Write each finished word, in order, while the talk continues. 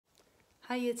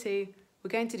Hi Year 2. We're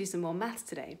going to do some more maths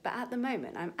today, but at the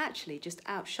moment I'm actually just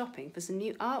out shopping for some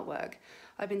new artwork.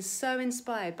 I've been so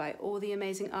inspired by all the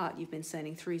amazing art you've been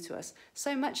sending through to us,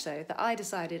 so much so that I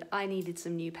decided I needed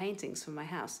some new paintings for my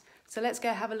house. So let's go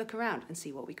have a look around and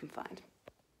see what we can find.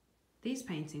 These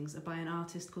paintings are by an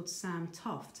artist called Sam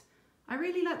Toft. I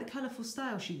really like the colourful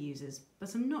style she uses,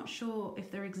 but I'm not sure if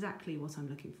they're exactly what I'm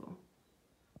looking for.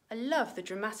 I love the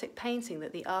dramatic painting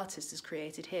that the artist has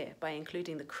created here by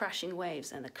including the crashing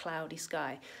waves and the cloudy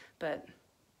sky, but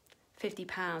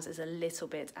 £50 is a little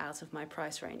bit out of my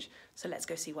price range, so let's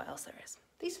go see what else there is.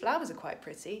 These flowers are quite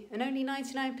pretty and only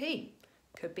 99p.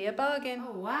 Could be a bargain.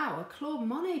 Oh wow, a Claude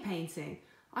Monet painting.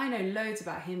 I know loads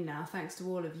about him now thanks to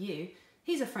all of you.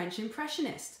 He's a French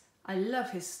impressionist. I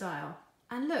love his style.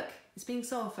 And look, it's being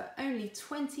sold for only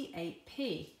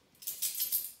 28p.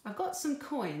 I've got some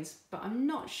coins, but I'm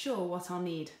not sure what I'll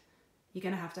need. You're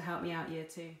going to have to help me out, Year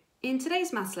 2. In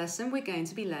today's maths lesson, we're going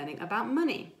to be learning about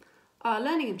money. Our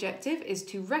learning objective is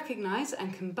to recognise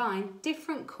and combine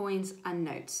different coins and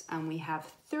notes, and we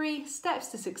have 3 steps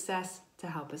to success to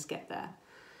help us get there.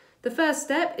 The first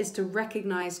step is to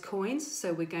recognise coins,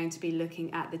 so we're going to be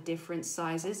looking at the different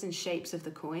sizes and shapes of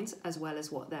the coins, as well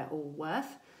as what they're all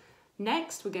worth.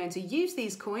 Next, we're going to use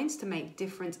these coins to make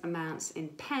different amounts in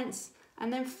pence.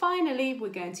 And then finally, we're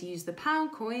going to use the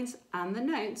pound coins and the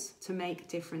notes to make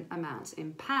different amounts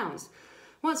in pounds.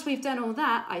 Once we've done all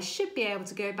that, I should be able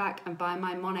to go back and buy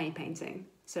my Monet painting.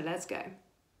 So let's go.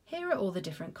 Here are all the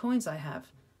different coins I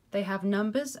have. They have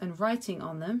numbers and writing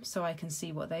on them so I can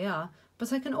see what they are,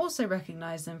 but I can also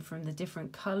recognise them from the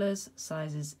different colours,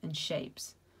 sizes and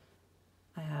shapes.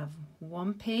 I have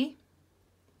 1p,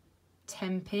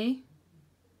 10p,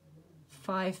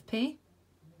 5p,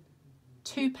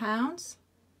 £2,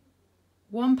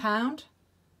 £1,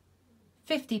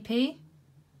 50p,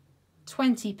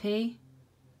 20p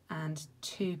and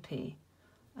 2p.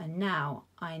 And now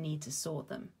I need to sort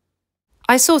them.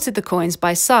 I sorted the coins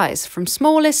by size from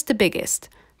smallest to biggest.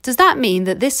 Does that mean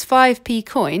that this 5p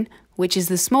coin, which is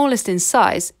the smallest in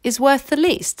size, is worth the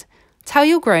least? Tell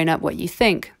your grown-up what you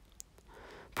think.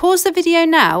 Pause the video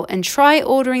now and try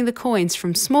ordering the coins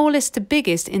from smallest to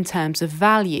biggest in terms of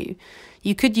value.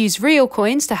 You could use real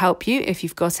coins to help you if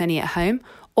you've got any at home,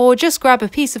 or just grab a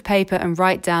piece of paper and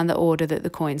write down the order that the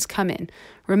coins come in.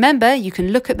 Remember, you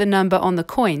can look at the number on the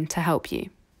coin to help you.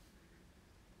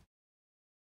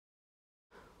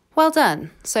 Well done.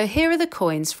 So here are the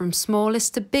coins from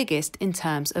smallest to biggest in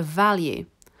terms of value.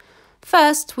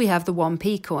 First, we have the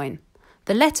 1p coin.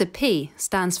 The letter P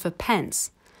stands for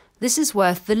pence. This is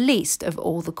worth the least of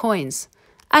all the coins.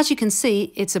 As you can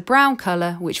see, it's a brown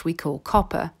colour which we call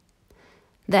copper.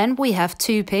 Then we have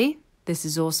 2p, this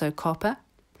is also copper.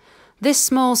 This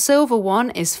small silver one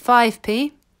is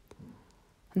 5p.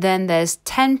 Then there's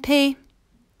 10p,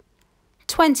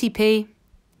 20p,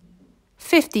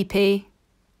 50p.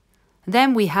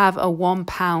 Then we have a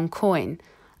 £1 coin.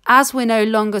 As we're no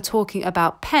longer talking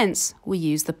about pence, we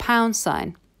use the pound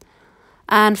sign.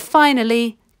 And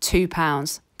finally,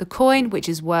 £2, the coin which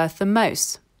is worth the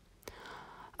most.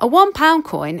 A £1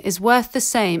 coin is worth the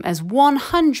same as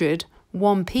 100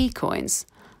 1p coins.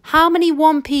 How many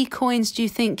 1p coins do you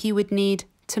think you would need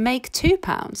to make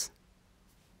 £2?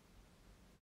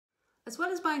 As well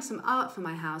as buying some art for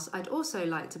my house, I'd also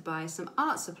like to buy some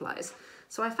art supplies.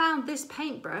 So I found this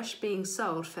paintbrush being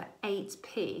sold for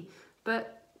 8p,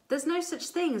 but there's no such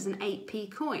thing as an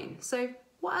 8p coin. So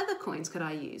what other coins could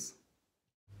I use?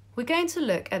 We're going to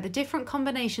look at the different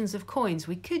combinations of coins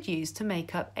we could use to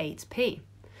make up 8p.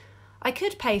 I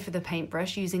could pay for the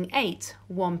paintbrush using 8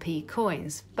 1p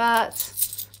coins,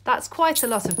 but that's quite a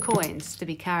lot of coins to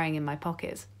be carrying in my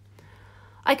pocket.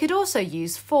 I could also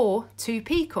use 4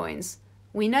 2p coins.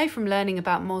 We know from learning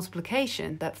about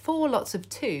multiplication that 4 lots of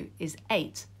 2 is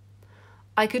 8.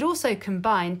 I could also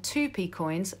combine 2p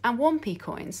coins and 1p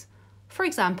coins. For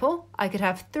example, I could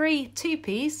have 3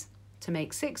 2p's to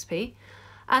make 6p,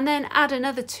 and then add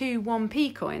another 2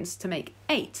 1p coins to make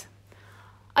 8.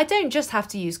 I don't just have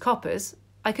to use coppers,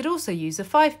 I could also use a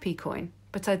 5p coin,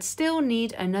 but I'd still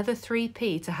need another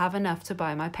 3p to have enough to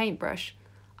buy my paintbrush.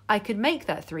 I could make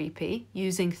that 3p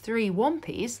using 3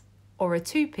 1p's, or a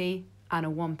 2p and a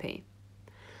 1p.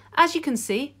 As you can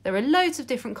see, there are loads of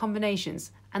different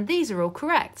combinations, and these are all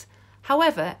correct.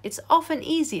 However, it's often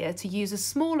easier to use a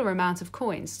smaller amount of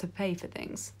coins to pay for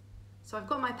things. So I've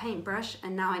got my paintbrush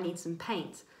and now I need some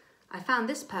paint. I found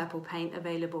this purple paint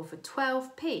available for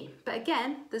 12p, but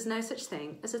again, there's no such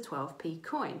thing as a 12p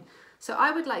coin. So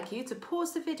I would like you to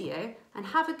pause the video and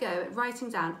have a go at writing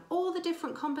down all the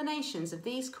different combinations of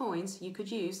these coins you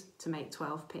could use to make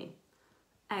 12p.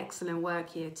 Excellent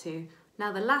work, Year 2.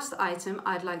 Now the last item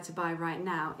I'd like to buy right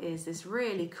now is this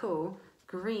really cool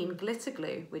green glitter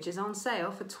glue, which is on sale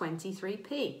for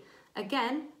 23p.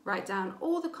 Again, write down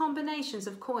all the combinations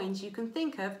of coins you can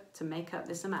think of to make up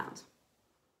this amount.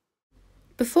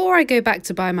 Before I go back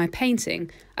to buy my painting,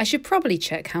 I should probably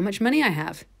check how much money I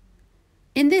have.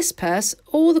 In this purse,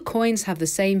 all the coins have the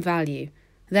same value.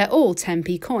 They're all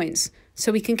 10p coins,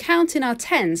 so we can count in our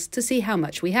tens to see how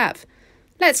much we have.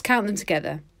 Let's count them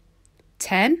together.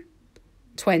 10,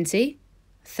 20,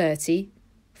 30,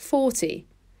 40.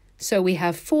 So we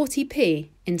have 40p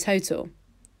in total.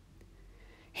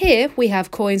 Here we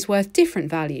have coins worth different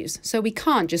values, so we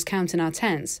can't just count in our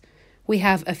tens. We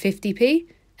have a 50p,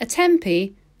 a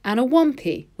 10p and a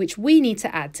 1p, which we need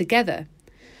to add together.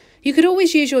 You could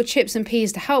always use your chips and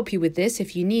peas to help you with this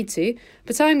if you need to,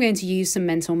 but I'm going to use some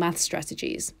mental math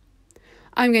strategies.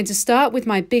 I'm going to start with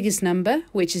my biggest number,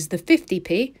 which is the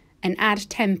 50p, and add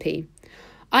 10p.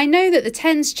 I know that the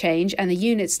tens change and the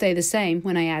units stay the same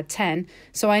when I add 10,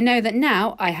 so I know that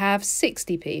now I have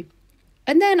 60p.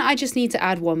 And then I just need to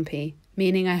add 1p,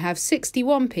 meaning I have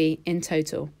 61p in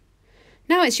total.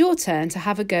 Now it's your turn to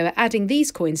have a go at adding these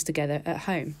coins together at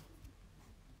home.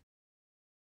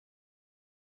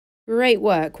 Great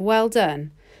work, well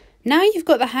done. Now you've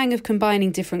got the hang of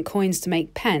combining different coins to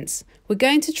make pence, we're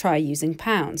going to try using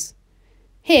pounds.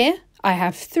 Here I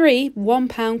have 3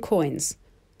 £1 coins.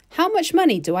 How much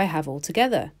money do I have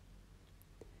altogether?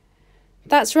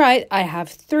 That's right, I have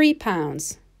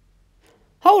 £3.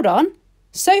 Hold on,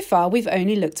 so far we've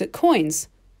only looked at coins.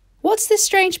 What's this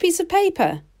strange piece of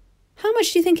paper? How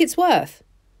much do you think it's worth?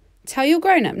 Tell your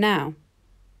grown-up now.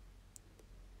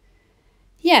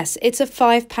 Yes, it's a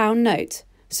 £5 note.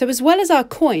 So as well as our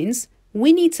coins,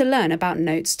 we need to learn about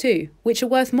notes too, which are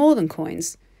worth more than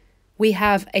coins. We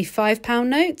have a £5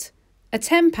 note, a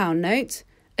 £10 note,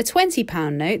 a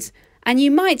 £20 note, and you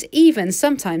might even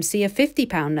sometimes see a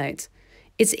 £50 note.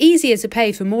 It's easier to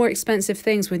pay for more expensive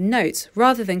things with notes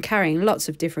rather than carrying lots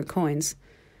of different coins.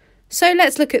 So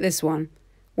let's look at this one.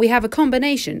 We have a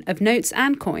combination of notes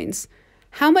and coins.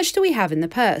 How much do we have in the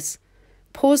purse?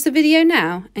 Pause the video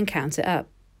now and count it up.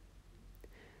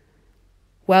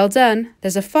 Well done,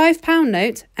 there's a £5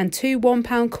 note and 2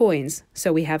 £1 coins,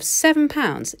 so we have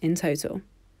 £7 in total.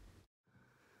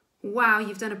 Wow,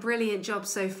 you've done a brilliant job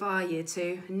so far, Year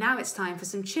 2. Now it's time for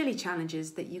some Chilli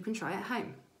challenges that you can try at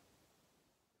home.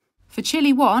 For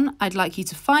Chilli 1, I'd like you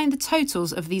to find the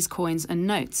totals of these coins and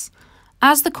notes.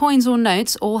 As the coins or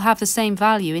notes all have the same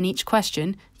value in each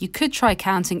question, you could try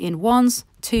counting in ones,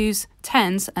 twos,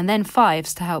 tens and then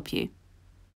fives to help you.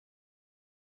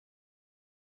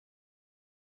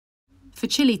 For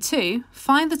Chilli 2,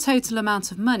 find the total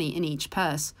amount of money in each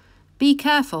purse. Be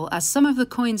careful as some of the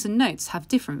coins and notes have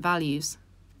different values.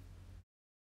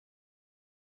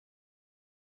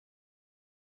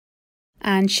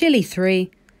 And Chilli 3,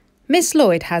 Miss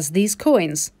Lloyd has these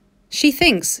coins. She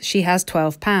thinks she has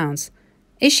 £12.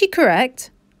 Is she correct?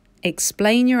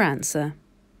 Explain your answer.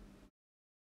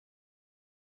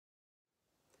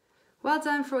 Well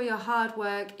done for all your hard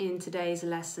work in today's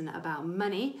lesson about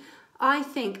money. I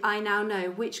think I now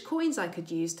know which coins I could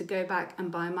use to go back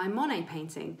and buy my Monet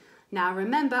painting. Now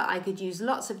remember, I could use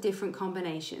lots of different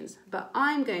combinations, but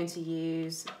I'm going to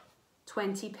use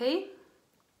 20p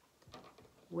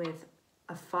with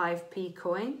a 5p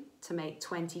coin to make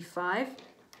 25,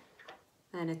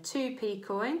 then a 2p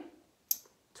coin,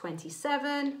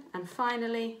 27, and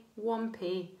finally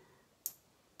 1p,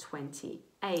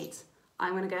 28.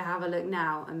 I'm going to go have a look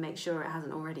now and make sure it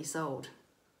hasn't already sold.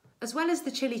 As well as the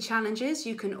Chilli challenges,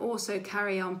 you can also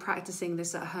carry on practicing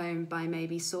this at home by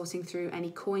maybe sorting through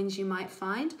any coins you might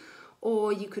find,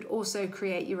 or you could also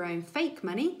create your own fake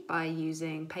money by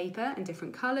using paper and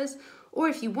different colours, or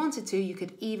if you wanted to, you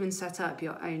could even set up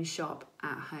your own shop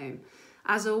at home.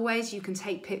 As always, you can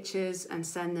take pictures and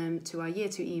send them to our Year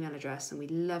 2 email address, and we'd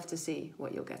love to see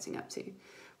what you're getting up to.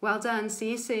 Well done,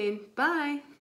 see you soon, bye!